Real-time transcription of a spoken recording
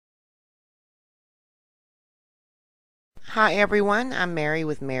Hi everyone, I'm Mary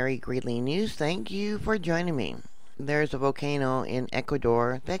with Mary Greeley News. Thank you for joining me. There's a volcano in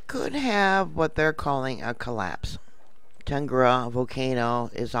Ecuador that could have what they're calling a collapse. Tungurahua volcano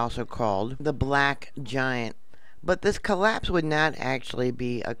is also called the Black Giant. But this collapse would not actually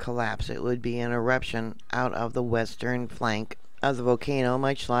be a collapse. It would be an eruption out of the western flank of the volcano,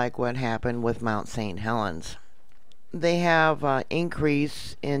 much like what happened with Mount St. Helens. They have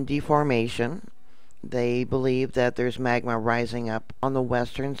increase in deformation. They believe that there's magma rising up on the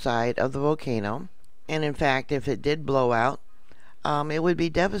western side of the volcano. And in fact, if it did blow out, it would be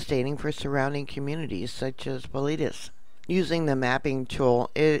devastating for surrounding communities such as Politis. Using the mapping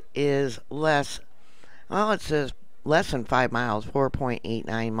tool, it is it says less than 5 miles,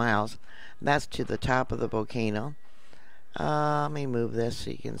 4.89 miles. That's to the top of the volcano. Let me move this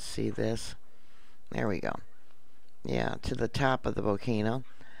so you can see this. There we go. Yeah, to the top of the volcano.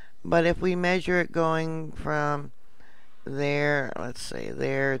 But if we measure it going from there, let's say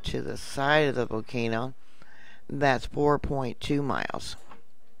there to the side of the volcano, that's 4.2 miles.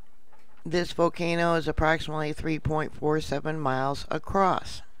 This volcano is approximately 3.47 miles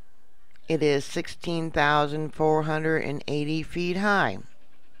across. It is 16,480 feet high.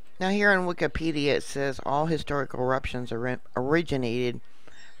 Now here on Wikipedia it says all historical eruptions originated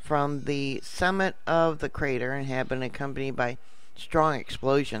from the summit of the crater and have been accompanied by strong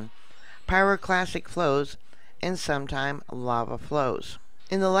explosion, pyroclastic flows, and sometimes lava flows.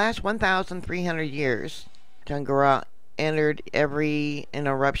 In the last 1,300 years, Tungurahua entered an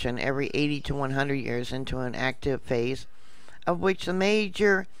eruption every 80 to 100 years into an active phase, of which the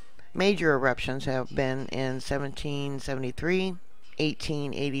major eruptions have been in 1773,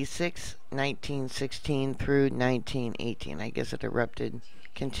 1886, 1916 through 1918. I guess it erupted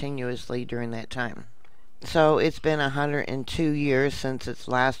continuously during that time. So it's been 102 years since its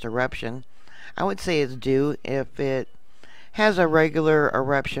last eruption. I would say it's due if it has a regular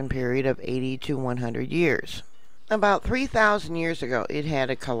eruption period of 80 to 100 years. About 3,000 years ago, it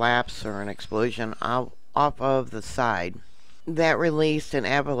had a collapse or an explosion off of the side that released an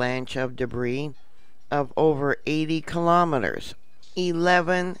avalanche of debris of over 80 kilometers,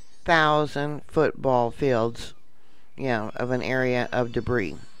 11,000 football fields, of an area of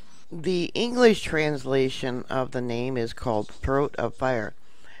debris. The English translation of the name is called Throat of Fire,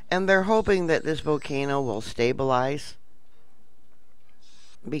 and they're hoping that this volcano will stabilize,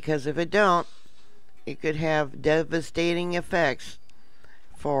 because if it don't, it could have devastating effects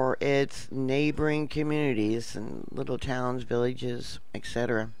for its neighboring communities and little towns, villages,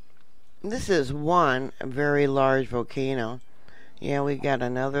 etc. This is one very large volcano. Yeah, we got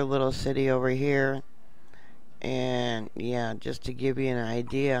another little city over here, and just to give you an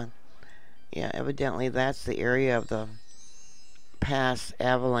idea, evidently that's the area of the past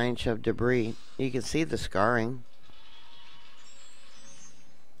avalanche of debris. You can see the scarring.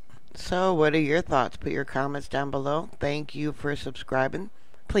 So what are your thoughts? Put your comments down below. Thank you for subscribing.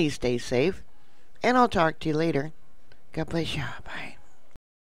 Please stay safe, and I'll talk to you later. God bless you. Bye.